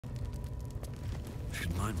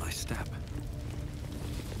Should mind my step.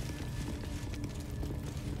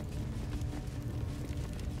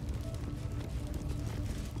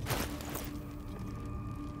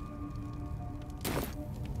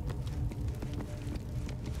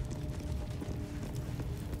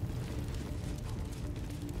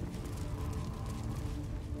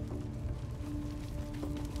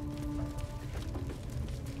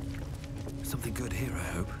 Something good here, I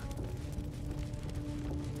hope.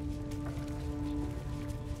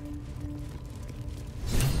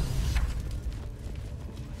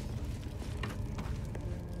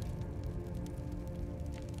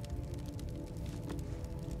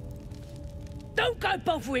 Don't go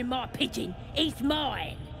bothering my pigeon. It's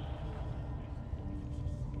mine.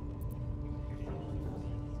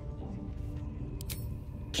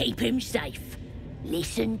 Keep him safe.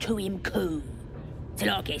 Listen to him coo. Till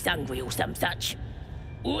I gets hungry or some such.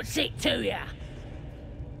 What's it to ya?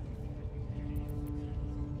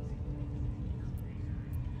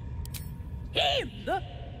 Him?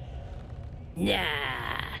 Nah.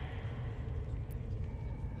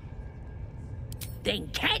 Then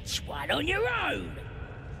catch one on your own.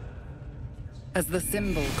 As the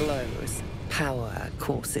symbol glows, power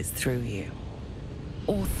courses through you.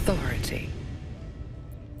 Authority.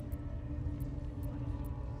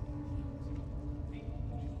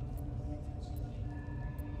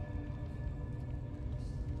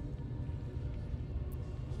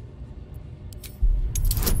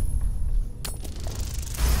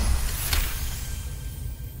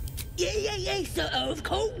 Yes, of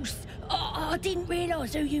course. I didn't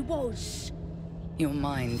realise who you was. Your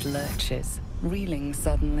mind lurches, reeling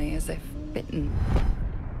suddenly as if bitten.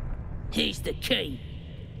 Here's the key.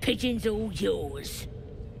 Pigeon's all yours.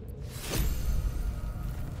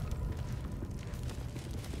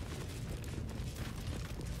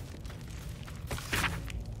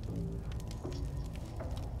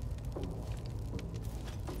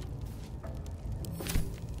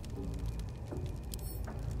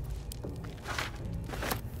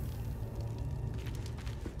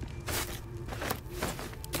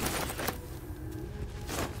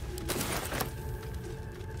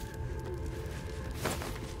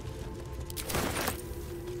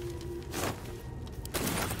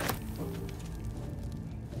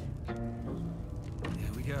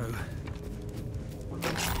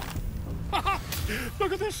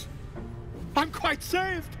 Look at this! I'm quite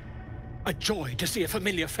saved! A joy to see a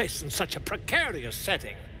familiar face in such a precarious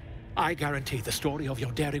setting. I guarantee the story of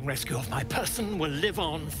your daring rescue of my person will live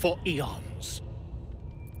on for eons.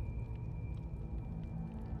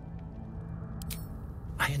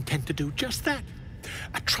 I intend to do just that.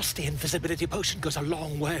 A trusty invisibility potion goes a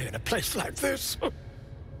long way in a place like this.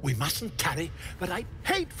 We mustn't tarry, but I'd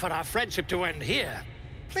hate for our friendship to end here.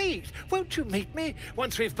 Please, won't you meet me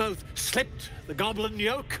once we've both slipped the goblin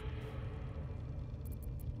yoke?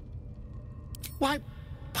 Why,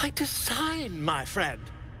 by design, my friend.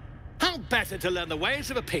 How better to learn the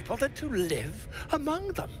ways of a people than to live among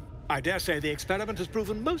them? I dare say the experiment has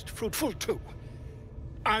proven most fruitful, too.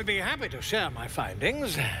 I'll be happy to share my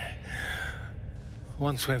findings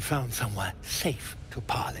once we've found somewhere safe to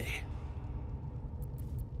parley.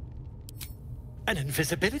 An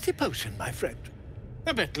invisibility potion, my friend.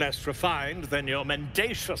 A bit less refined than your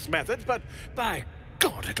mendacious methods, but by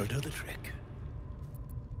God, it'll do the trick.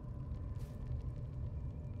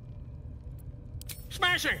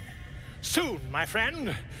 Smashing! Soon, my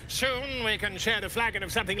friend. Soon we can share a flagon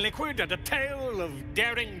of something liquid and a tale of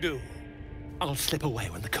daring do. I'll slip away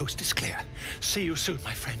when the coast is clear. See you soon,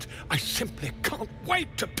 my friend. I simply can't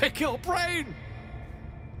wait to pick your brain!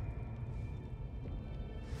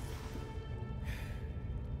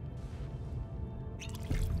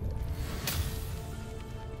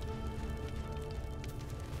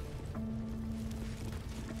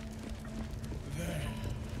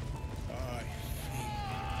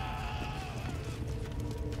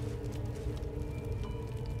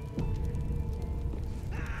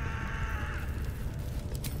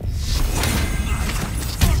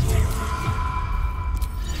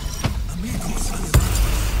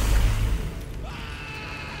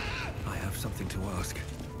 Something to ask.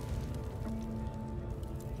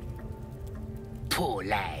 Poor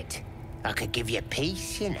lad. I could give you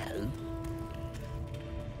peace, you know.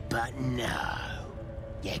 But no.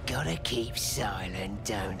 You gotta keep silent,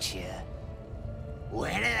 don't you?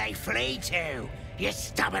 Where do they flee to, you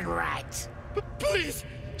stubborn rat? Please,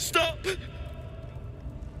 stop!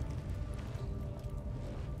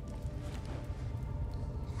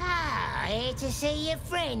 Ah, here to see your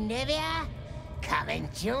friend, have ya? Come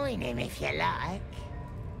and join him if you like.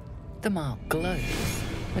 The mark glows,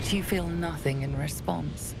 but you feel nothing in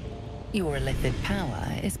response. Your illithid power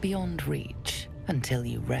is beyond reach until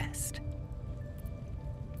you rest.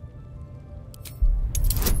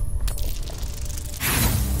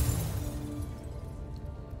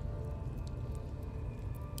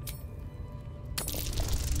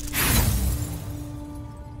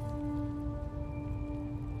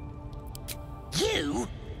 You?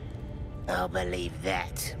 I'll believe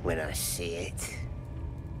that when I see it.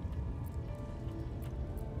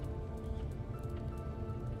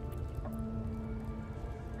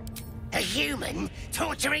 A human?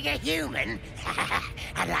 Torturing a human?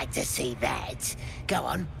 I'd like to see that. Go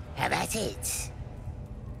on, have at it.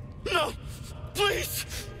 No! Please!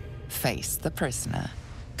 Face the prisoner.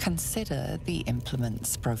 Consider the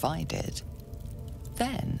implements provided.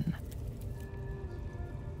 Then...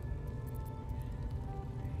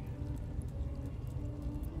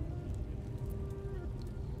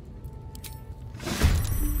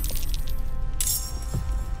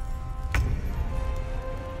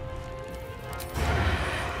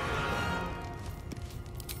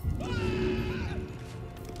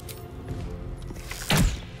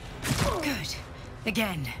 Good.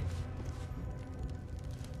 Again.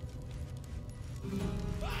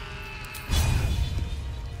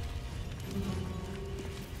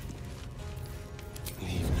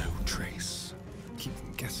 Leave no trace. Keep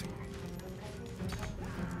them guessing.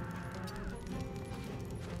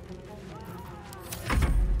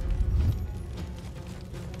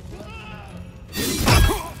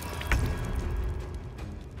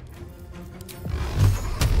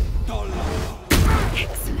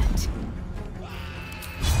 Excellent.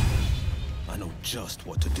 I know just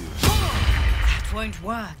what to do. That won't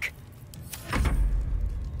work.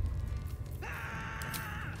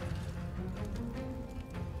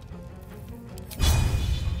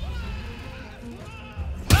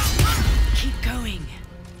 Keep going.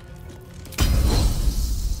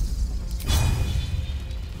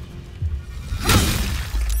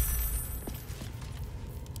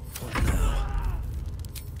 What now?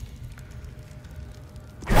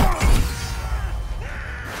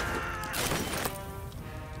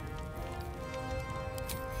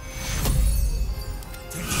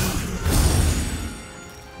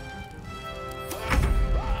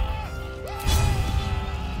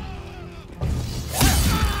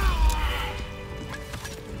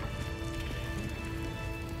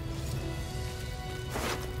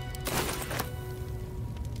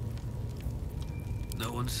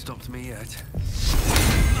 No one's stopped me yet.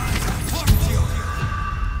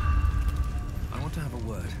 I want to have a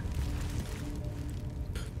word.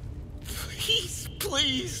 Please,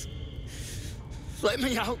 please! Let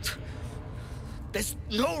me out! There's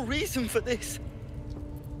no reason for this.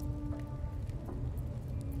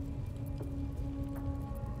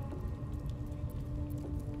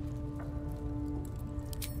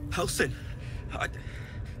 Halsin, I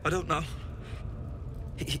don't know.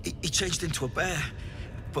 He changed into a bear,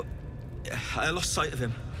 but I lost sight of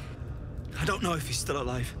him. I don't know if he's still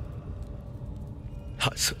alive.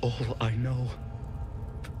 That's all I know.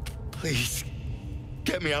 Please,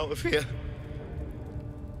 get me out of here.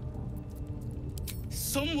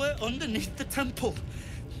 Somewhere underneath the temple,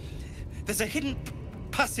 there's a hidden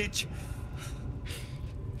passage.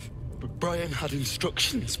 Brian had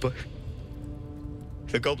instructions, but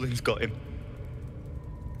the goblins got him.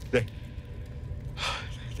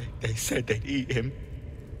 They said they'd eat him.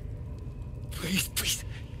 Please, please,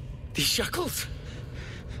 these shackles.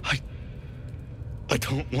 I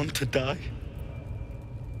don't want to die.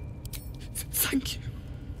 Thank you.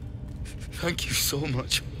 Thank you so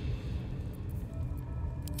much.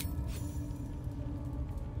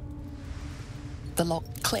 The lock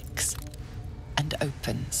clicks and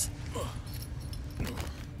opens.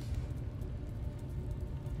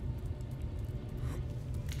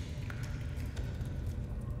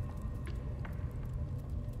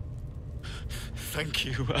 Thank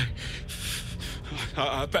you.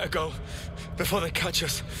 I better go before they catch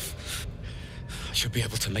us. I should be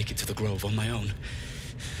able to make it to the Grove on my own.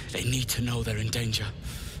 They need to know they're in danger.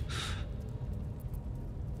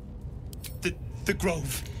 The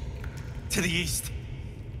Grove. To the east.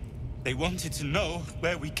 They wanted to know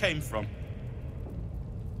where we came from.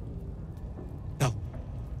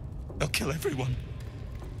 They'll kill everyone.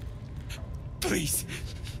 Please,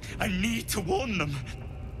 I need to warn them.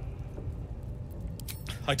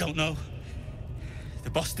 I don't know. The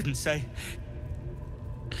boss didn't say.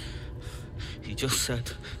 He just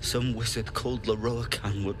said some wizard called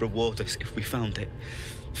Leroacan would reward us if we found it.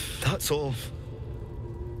 That's all.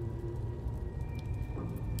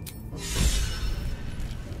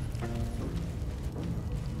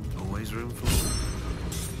 Always room for more.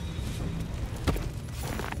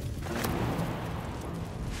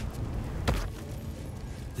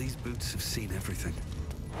 These boots have seen everything.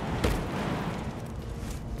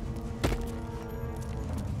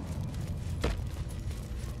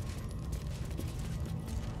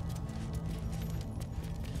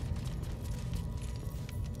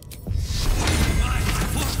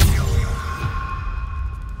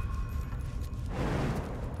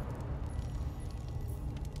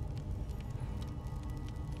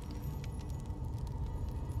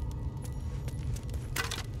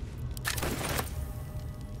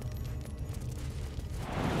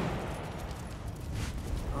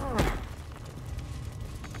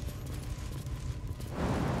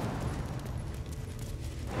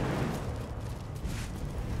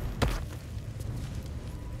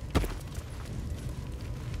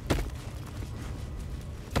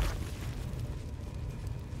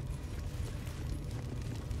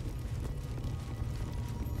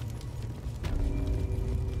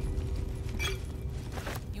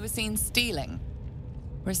 You were seen stealing.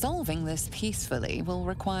 Resolving this peacefully will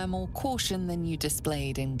require more caution than you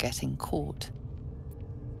displayed in getting caught.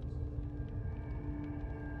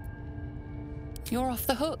 You're off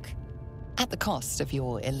the hook, at the cost of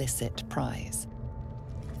your illicit prize.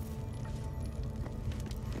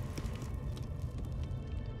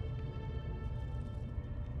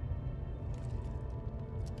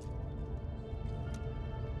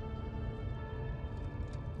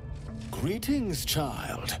 Greetings,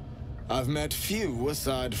 child. I've met few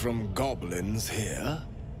aside from goblins here.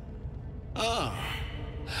 Ah,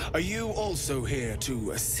 are you also here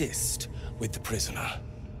to assist with the prisoner?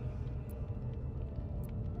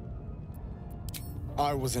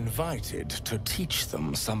 I was invited to teach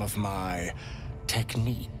them some of my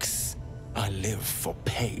techniques. I live for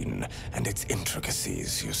pain and its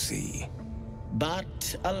intricacies, you see.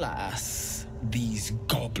 But alas, these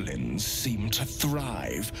goblins seem to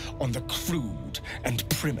thrive on the crude and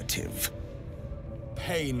primitive.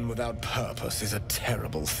 Pain without purpose is a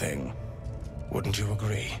terrible thing. Wouldn't you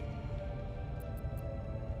agree?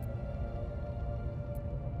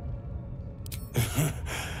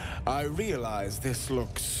 I realize this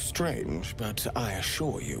looks strange, but I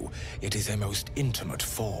assure you, it is a most intimate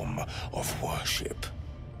form of worship.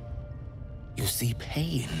 You see,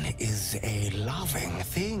 pain is a loving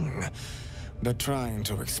thing, but trying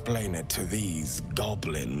to explain it to these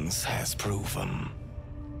goblins has proven.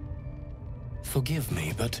 Forgive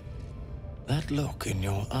me, but that look in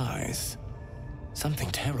your eyes,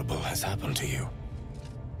 something terrible has happened to you.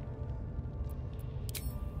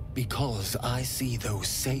 Because I see those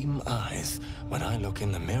same eyes when I look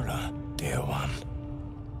in the mirror, dear one.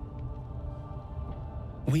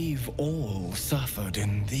 We've all suffered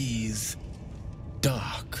in these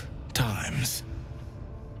dark times.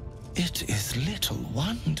 It is little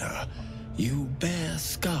wonder you bear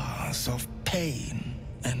scars of pain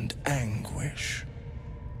and anguish.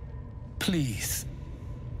 Please,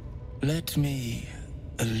 let me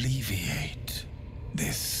alleviate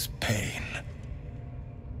this pain.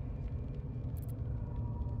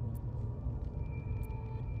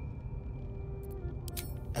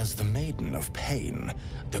 As the Maiden of Pain,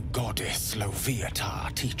 the goddess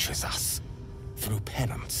Loviatar teaches us, through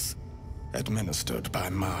penance, administered by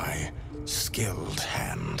my skilled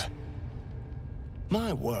hand.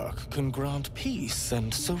 My work can grant peace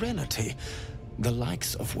and serenity, the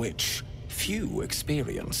likes of which few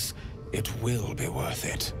experience. It will be worth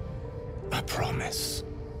it. I promise.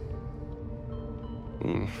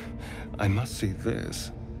 I must see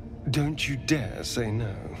this. Don't you dare say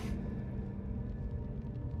no.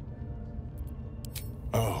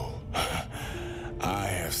 Oh, I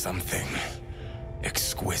have something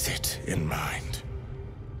exquisite in mind.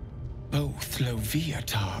 Both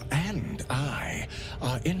Loviatar and I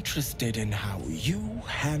are interested in how you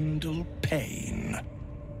handle pain,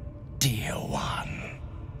 dear one.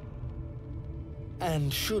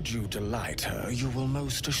 And should you delight her, you will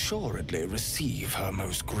most assuredly receive her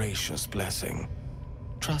most gracious blessing.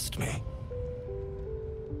 Trust me.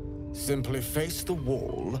 Simply face the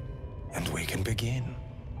wall, and we can begin.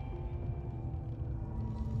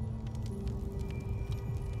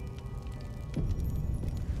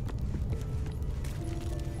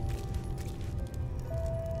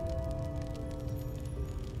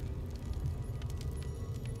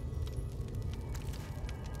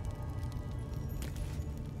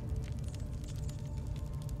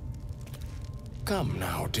 Come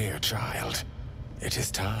now, dear child. It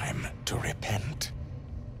is time to repent.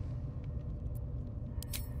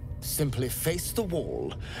 Simply face the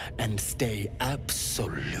wall and stay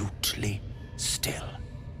absolutely still.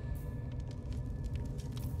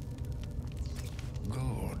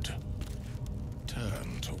 Good.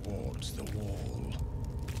 Turn towards the wall.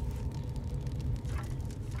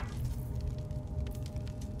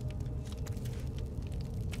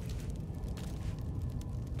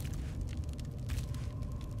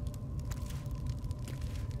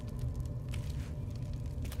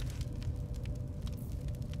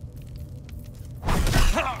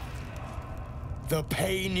 The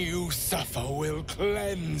pain you suffer will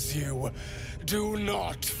cleanse you. Do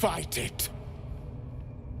not fight it.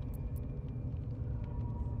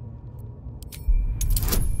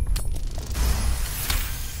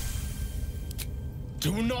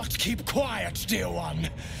 Do not keep quiet, dear one.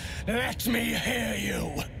 Let me hear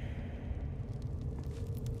you.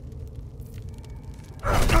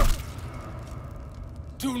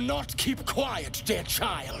 Do not keep quiet, dear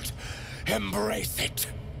child. Embrace it.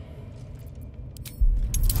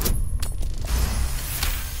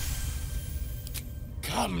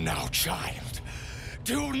 Come now, child.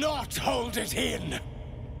 Do not hold it in.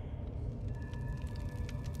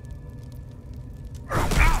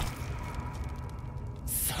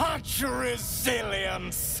 Such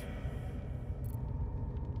resilience!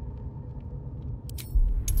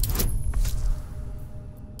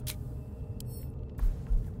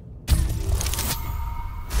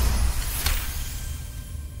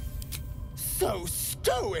 So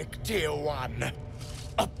stoic, dear one.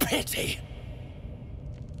 A pity.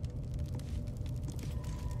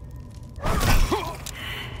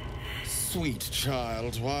 Sweet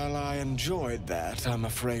child, while I enjoyed that, I'm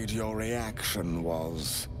afraid your reaction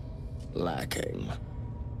was lacking.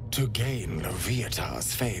 To gain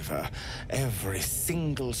Loviatar's favor, every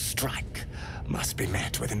single strike must be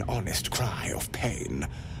met with an honest cry of pain,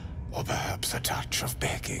 or perhaps a touch of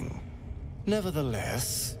begging.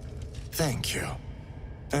 Nevertheless, thank you.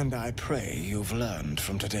 And I pray you've learned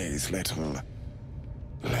from today's little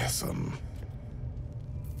lesson.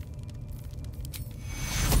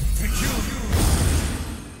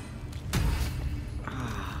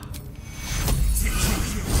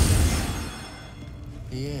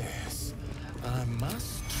 Yes, I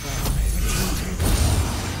must try.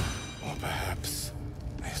 Or perhaps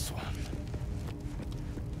this one.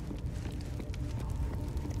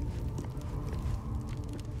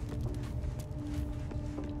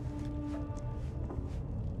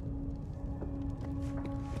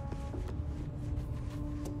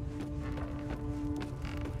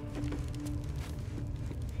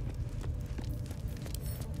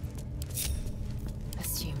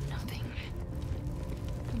 Assume nothing.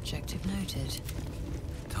 Objective noted.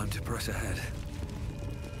 Time to press ahead.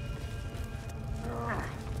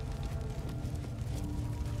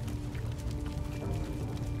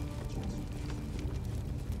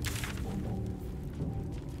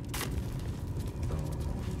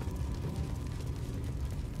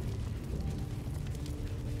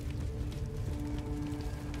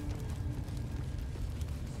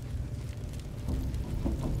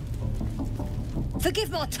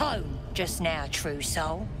 Forgive my tone just now, true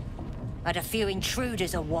soul. Had a few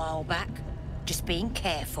intruders a while back. Just being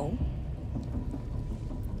careful.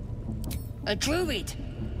 A druid.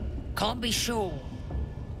 Can't be sure.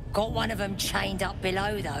 Got one of them chained up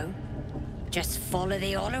below, though. Just follow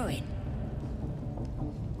the hollering.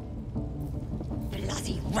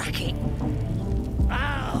 Bloody racket.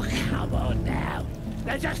 Oh, come on now.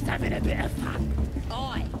 They're just having a bit of fun.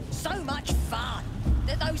 Aye, so much fun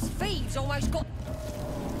that those thieves almost got...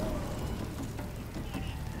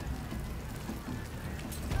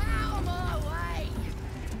 Out of my way!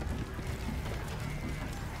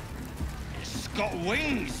 It's got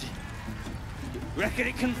wings. Reckon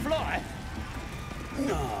it can fly?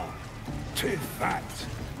 No, too fat.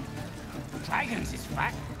 Dragons is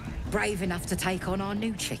fat. Brave enough to take on our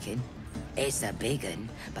new chicken? It's a big un,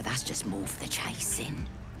 but that's just more for the chasing.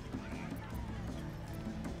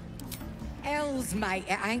 Hells, mate,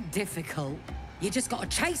 it ain't difficult. You just gotta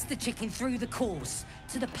chase the chicken through the course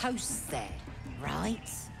to the posts there, right?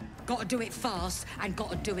 Gotta do it fast and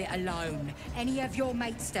gotta do it alone. Any of your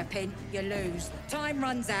mates step in, you lose. Time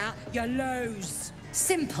runs out, you lose.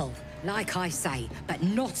 Simple, like I say, but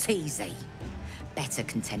not easy. Better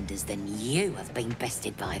contenders than you have been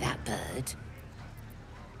bested by that bird.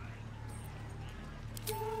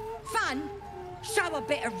 Fun? Show a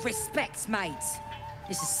bit of respect, mate.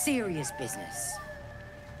 This is serious business.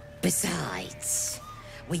 Besides,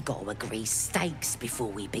 we gotta agree stakes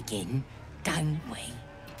before we begin, don't we?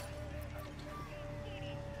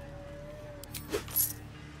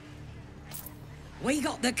 We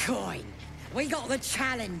got the coin. We got the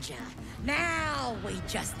challenger. Now we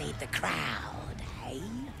just need the crowd, eh?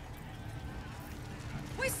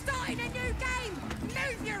 We're starting a new game!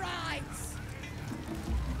 Move your eyes!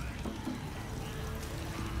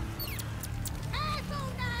 Careful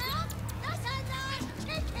now! That's a nice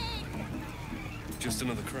chicken! Just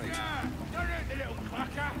another crate. Yeah, don't hurt the little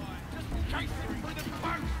clacker. Just chase it through the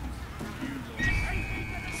post.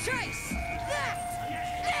 Chase! That!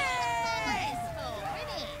 Yes!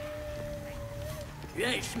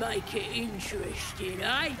 Let's make it interesting,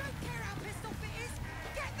 eh?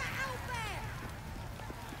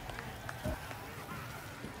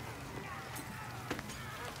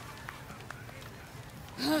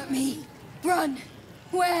 Hurt me. Run.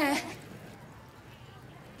 Where?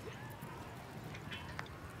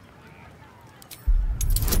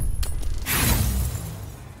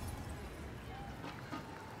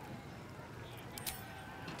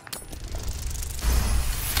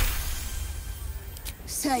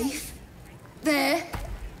 Safe. There.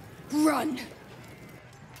 Run.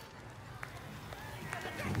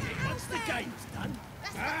 Once the game's done.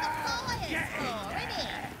 That's what the fire's for, isn't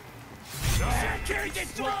it?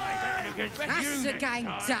 That's the game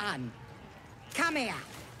done. Come here.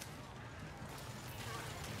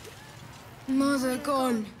 Mother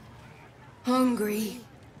gone. Hungry.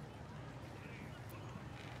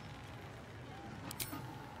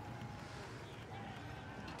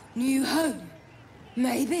 New home.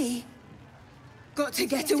 Maybe. Got to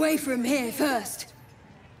get away from here first.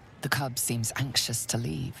 The cub seems anxious to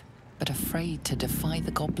leave, but afraid to defy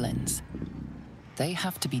the goblins. They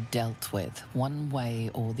have to be dealt with one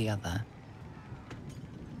way or the other.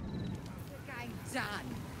 Game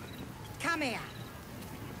done. Come here.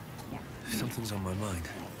 Something's on my mind.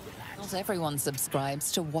 Not everyone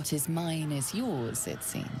subscribes to what is mine is yours, it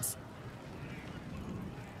seems.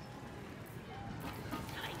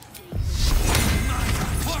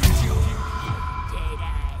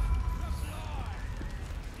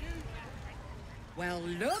 Well,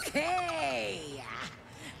 looky!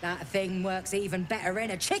 That thing works even better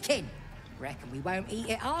in a chicken. Reckon we won't eat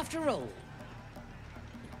it after all.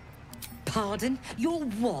 Pardon? You're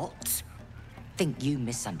what? Think you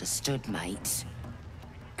misunderstood, mate.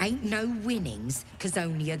 Ain't no winnings, 'cause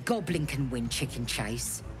only a goblin can win chicken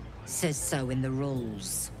chase. Says so in the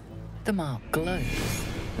rules. The mark glows,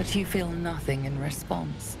 but you feel nothing in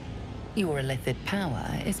response. Your illithid power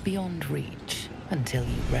is beyond reach until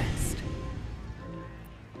you rest.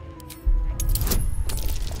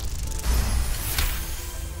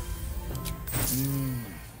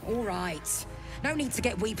 All right. No need to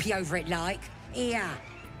get weepy over it, like. Here.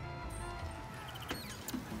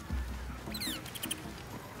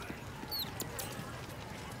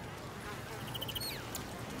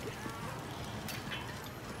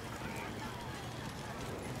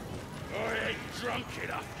 I ain't drunk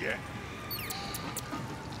enough yet.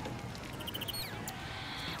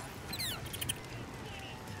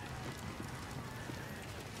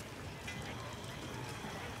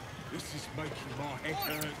 This is making my head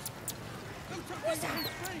hurt. What's that?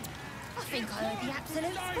 I think I heard the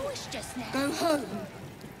absolute voice just now. Go home.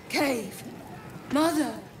 Cave.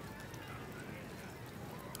 Mother.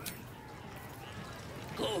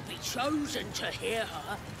 Gotta be chosen to hear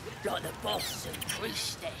her, like the boss and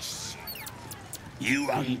priestess. You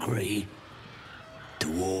hungry?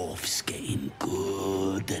 Dwarf's getting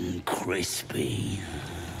good and crispy.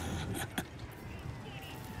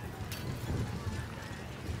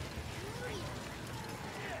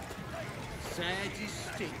 Sad is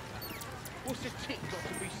stick. What's a tick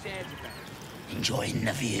got to be sad about? Enjoying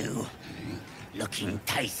the view. Looking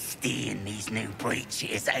tasty in these new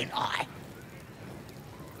breeches, ain't I?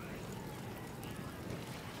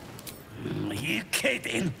 Are you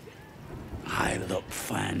kidding? I look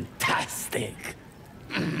fantastic.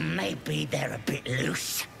 Maybe they're a bit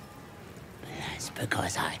loose. But that's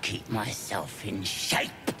because I keep myself in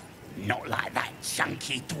shape. Not like that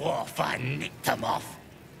chunky dwarf I nicked them off.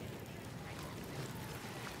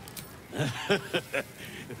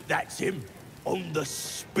 That's him, on the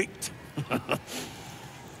spit.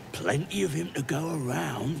 Plenty of him to go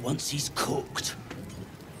around once he's cooked.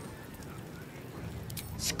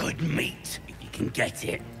 It's good meat, if you can get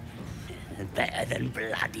it. Better than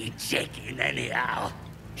bloody chicken, anyhow.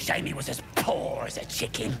 Shame he was as poor as a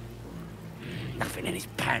chicken. Nothing in his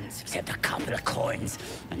pants except a couple of coins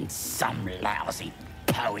and some lousy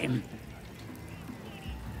poem.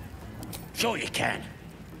 Sure you can.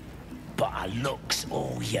 But a look's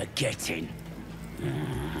all you're getting.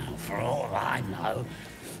 For all I know,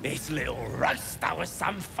 this little roaster was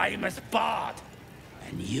some famous bard.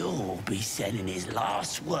 And you'll be selling his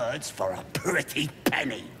last words for a pretty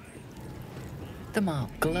penny. The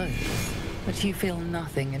mark glows, but you feel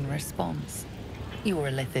nothing in response. Your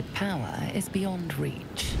illithid power is beyond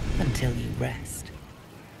reach until you rest.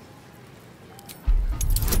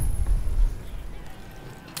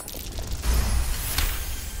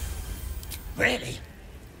 Really?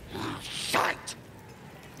 Oh, shite!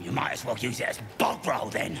 You might as well use it as bog roll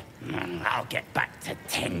then. I'll get back to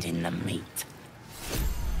tending the meat.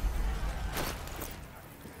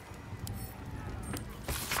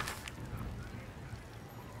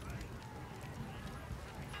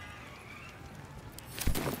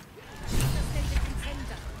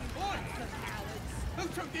 Who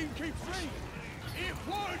took the innkeep's ring? It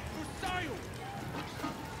weren't for sale!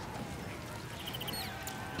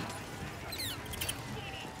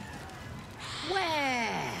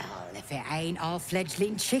 ain't our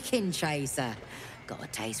fledgling chicken chaser. Got a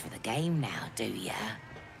taste for the game now, do ya?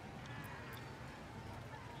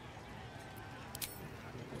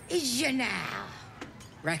 Is ya now?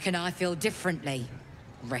 Reckon I feel differently.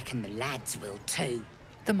 Reckon the lads will too.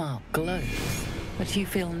 The mark glows, but you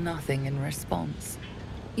feel nothing in response.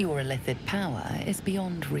 Your illithid power is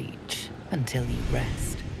beyond reach until you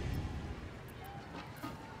rest.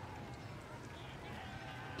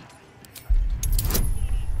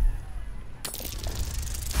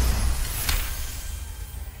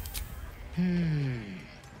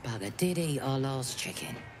 Bugger did eat our last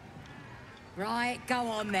chicken. Right, go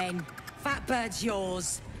on then. Fat bird's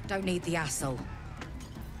yours. Don't need the hassle.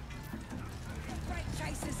 Great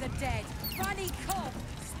chasers are dead. Runny cob.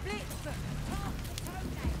 Split foot. Half the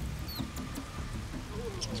toenail.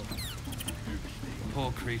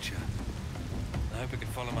 Poor creature. I hope it can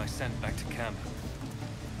follow my scent back to camp.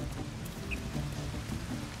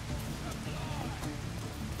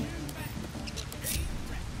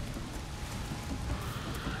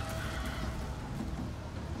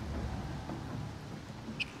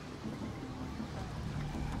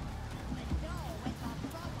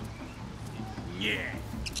 Yeah.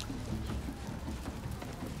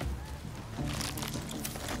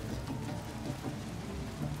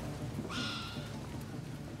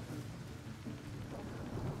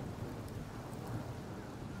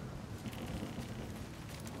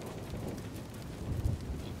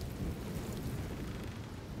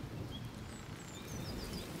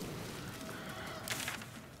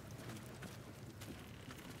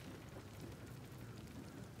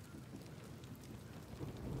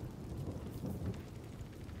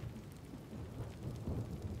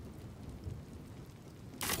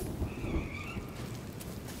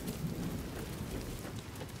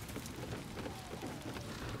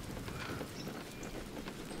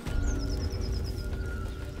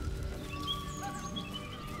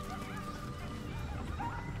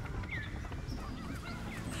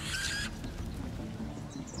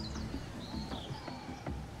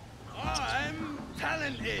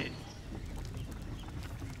 talented.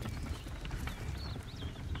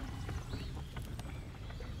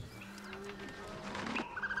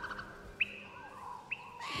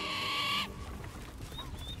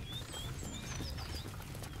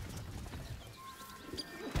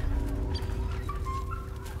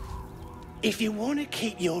 If you want to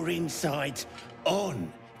keep your insides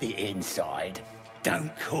on the inside,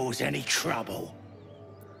 don't cause any trouble.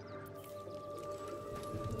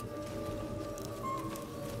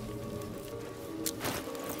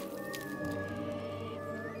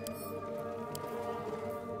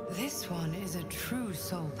 This one is a true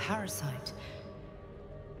soul parasite.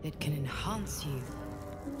 It can enhance you.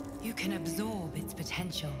 You can absorb its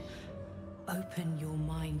potential. Open your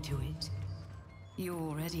mind to it. You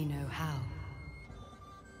already know how.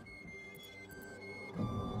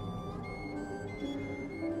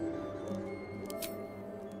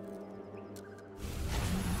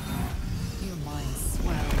 Your mind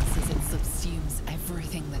swells as it subsumes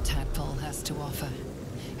everything the tadpole has to offer.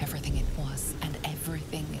 Everything it was and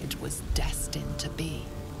everything it was destined to be.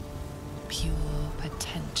 Pure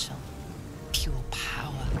potential. Pure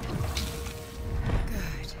power.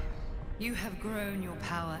 Good. You have grown your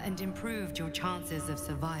power and improved your chances of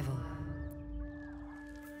survival.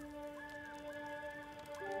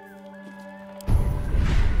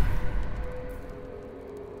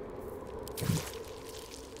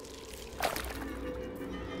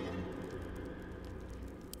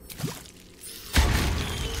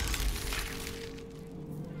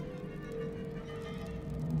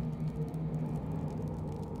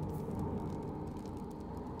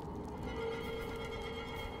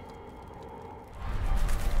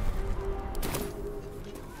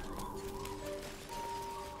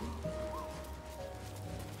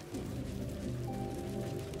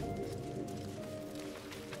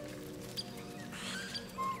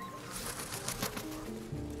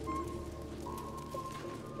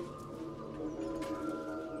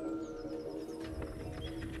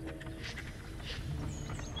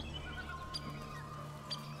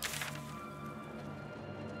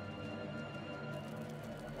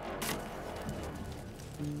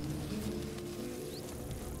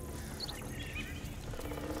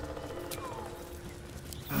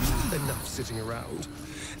 Enough sitting around.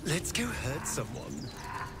 Let's go hurt someone.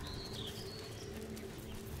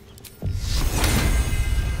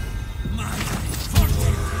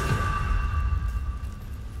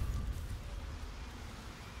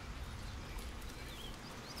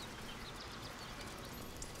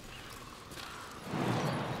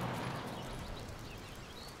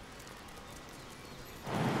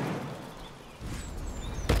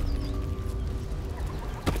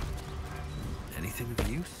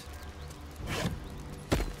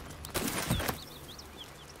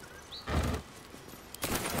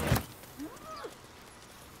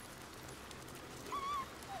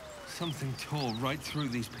 Something tore right through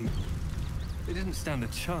these people. They didn't stand a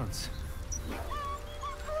chance.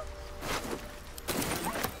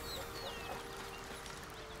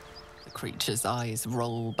 The creature's eyes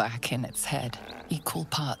roll back in its head, equal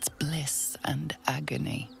parts bliss and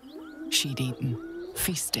agony. She'd eaten,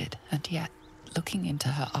 feasted, and yet, looking into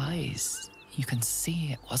her eyes, you can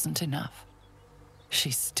see it wasn't enough.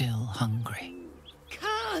 She's still hungry.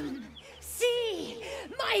 Come, see,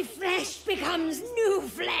 my flesh becomes new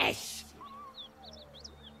flesh.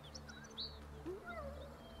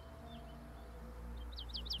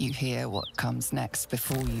 You hear what comes next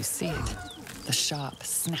before you see it. The sharp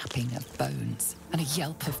snapping of bones, and a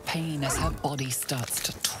yelp of pain as her body starts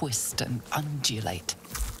to twist and undulate.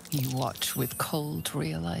 You watch with cold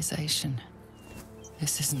realization.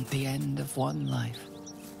 This isn't the end of one life,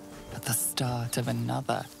 but the start of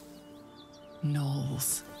another.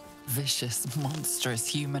 Gnolls, vicious, monstrous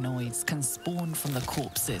humanoids can spawn from the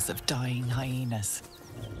corpses of dying hyenas.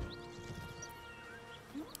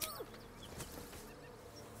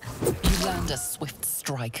 You land a swift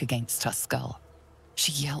strike against her skull.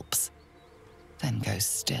 She yelps, then goes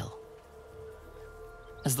still.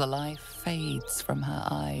 As the life fades from her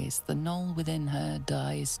eyes, the gnoll within her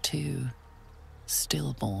dies too,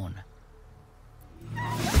 stillborn.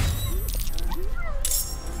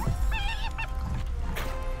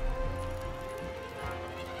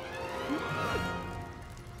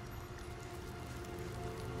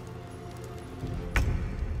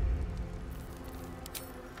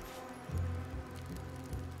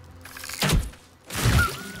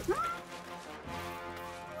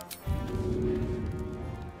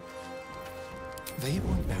 They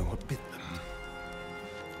won't know what bit them.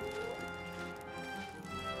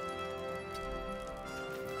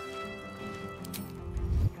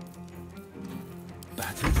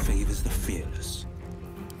 Battle favors the fearless.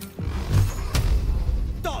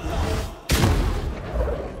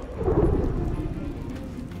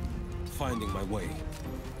 Finding my way.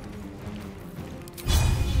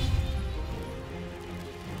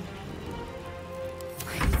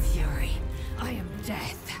 I'm fury. I am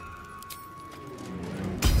death.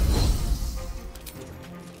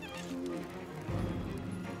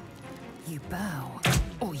 You bow,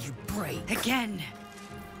 or you break. Again!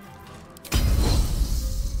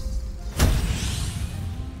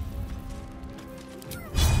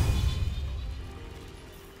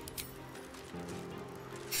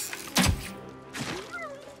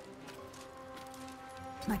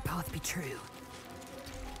 My path be true.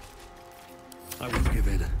 I won't give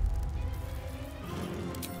in.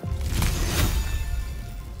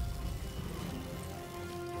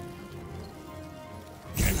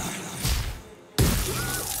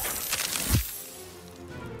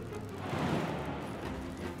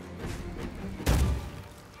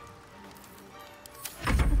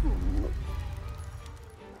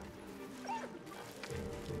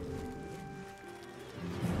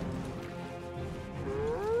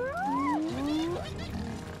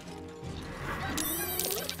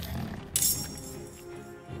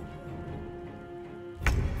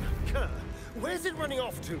 Where's it running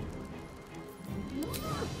off to?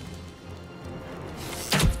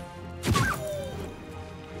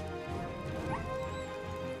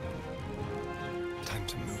 Time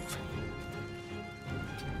to move.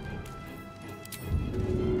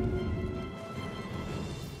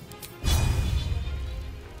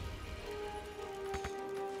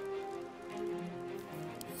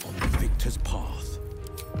 On the victor's path.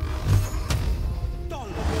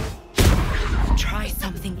 Try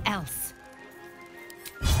something else.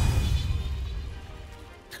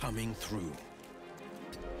 Coming through.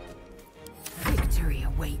 Victory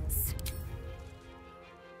awaits.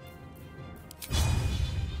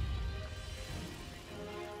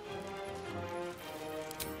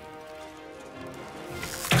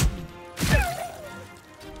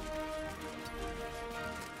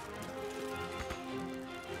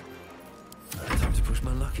 Time to push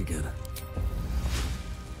my luck again.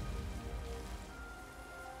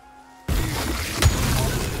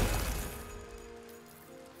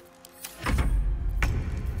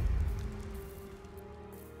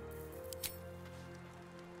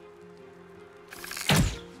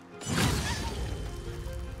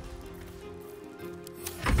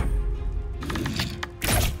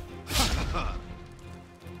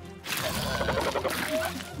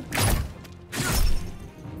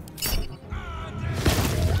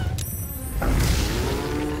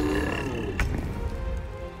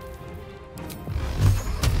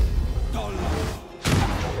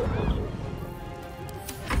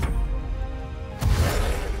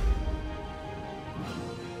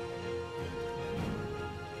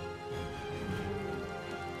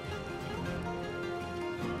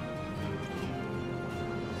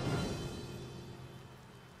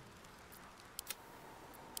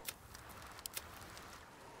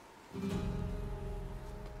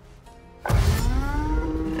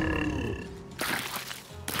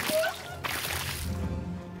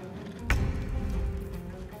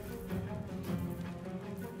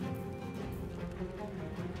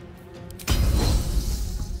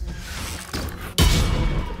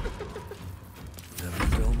 Never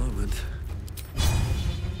a dull moment.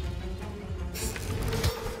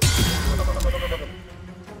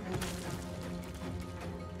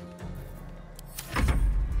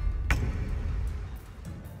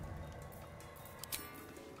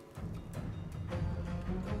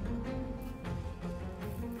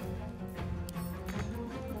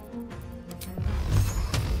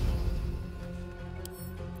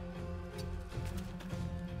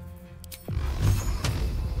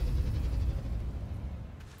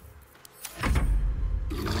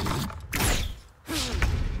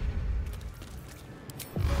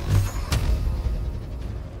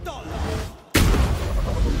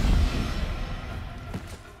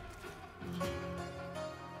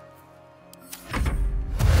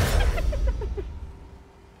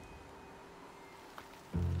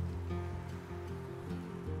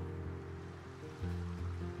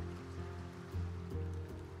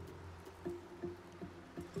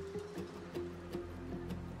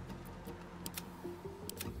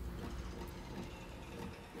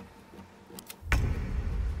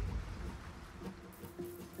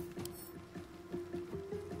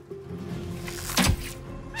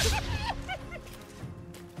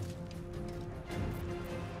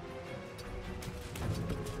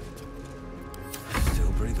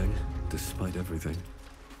 Despite everything.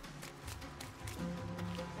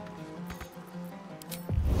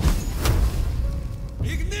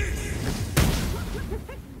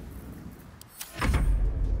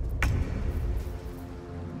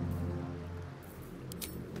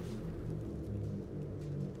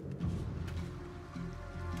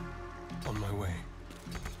 On my way.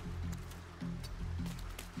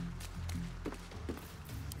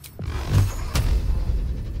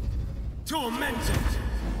 Tormented!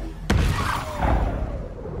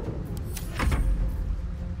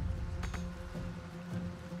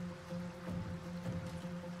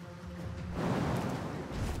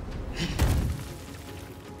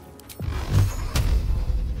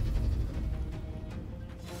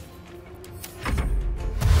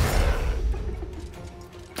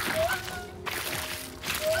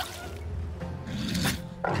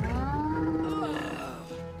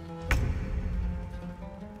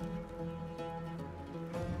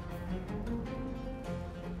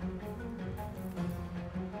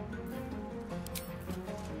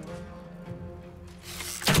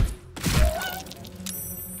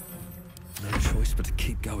 But to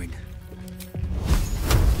keep going.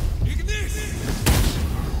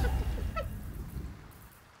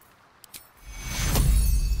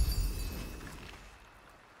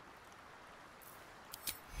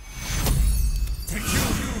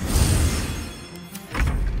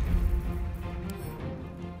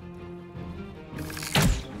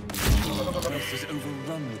 The place is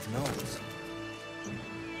overrun with gnolls.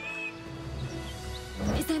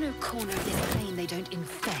 Is there no corner of this plane they don't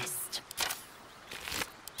infest?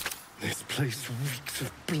 This place reeks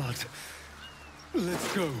of blood.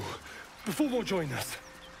 Let's go, before more join us.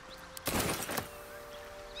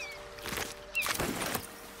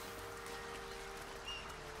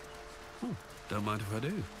 Don't mind if I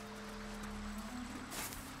do.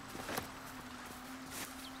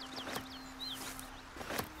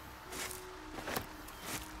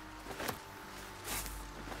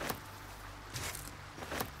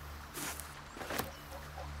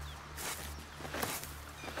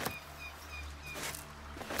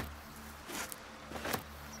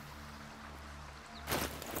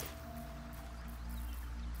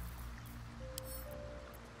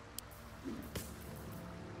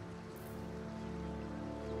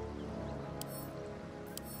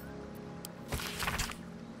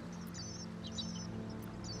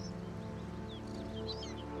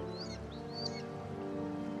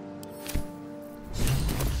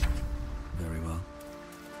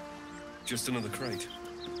 Just another crate.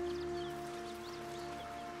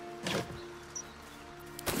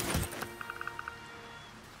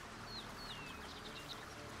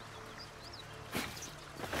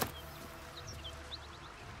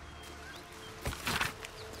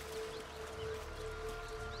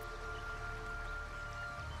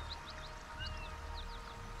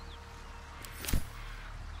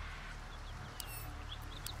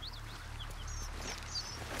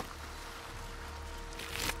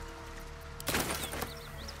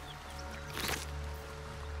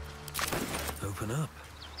 Open up.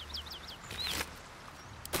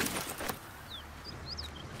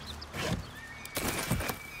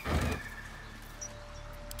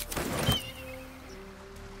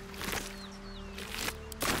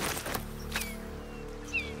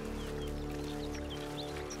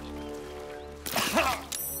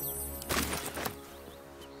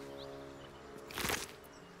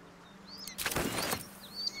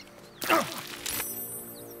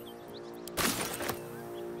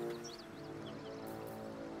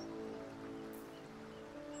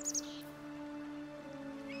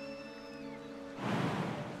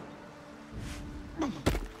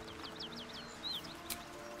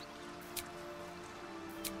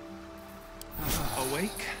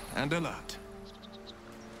 Awake and alert.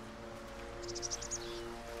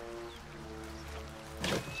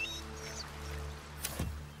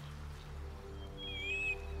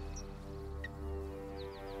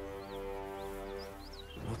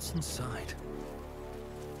 What's inside?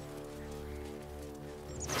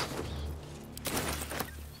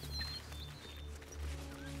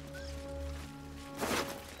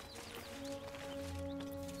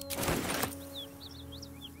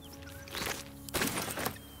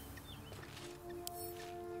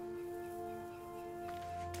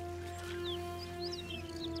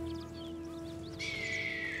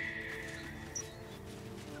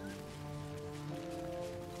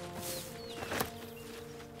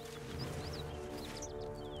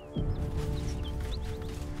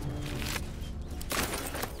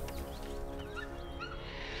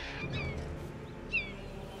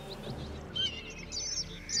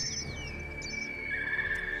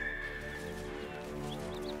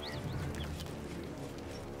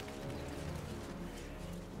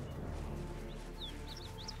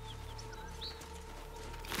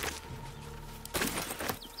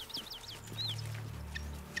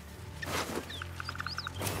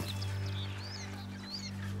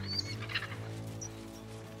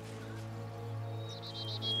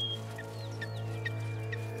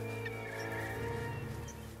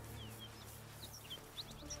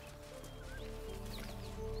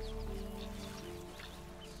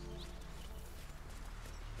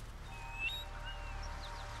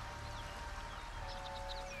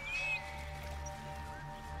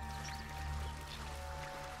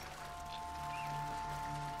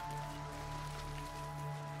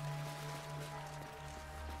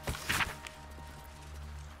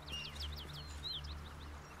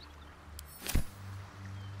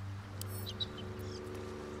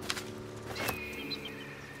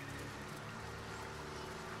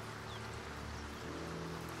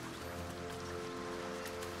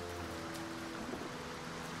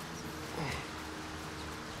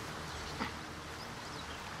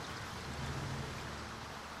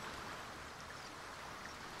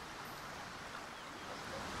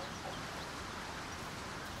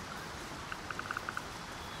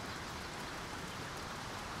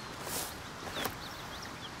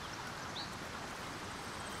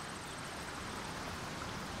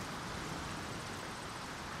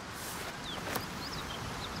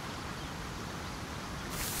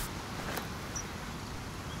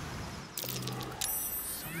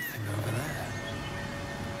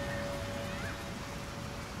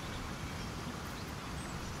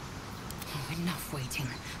 Enough waiting.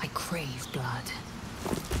 I crave blood.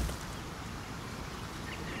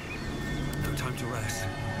 No time to rest.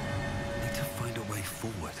 Need to find a way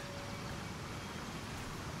forward.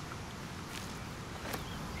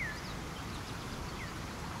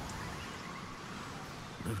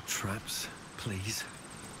 No traps, please.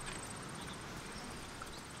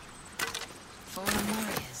 Fallen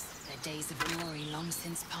warriors, their days of glory long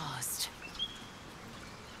since past.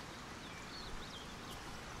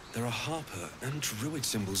 There are Harper and Druid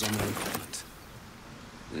symbols on their equipment.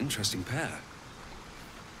 An interesting pair.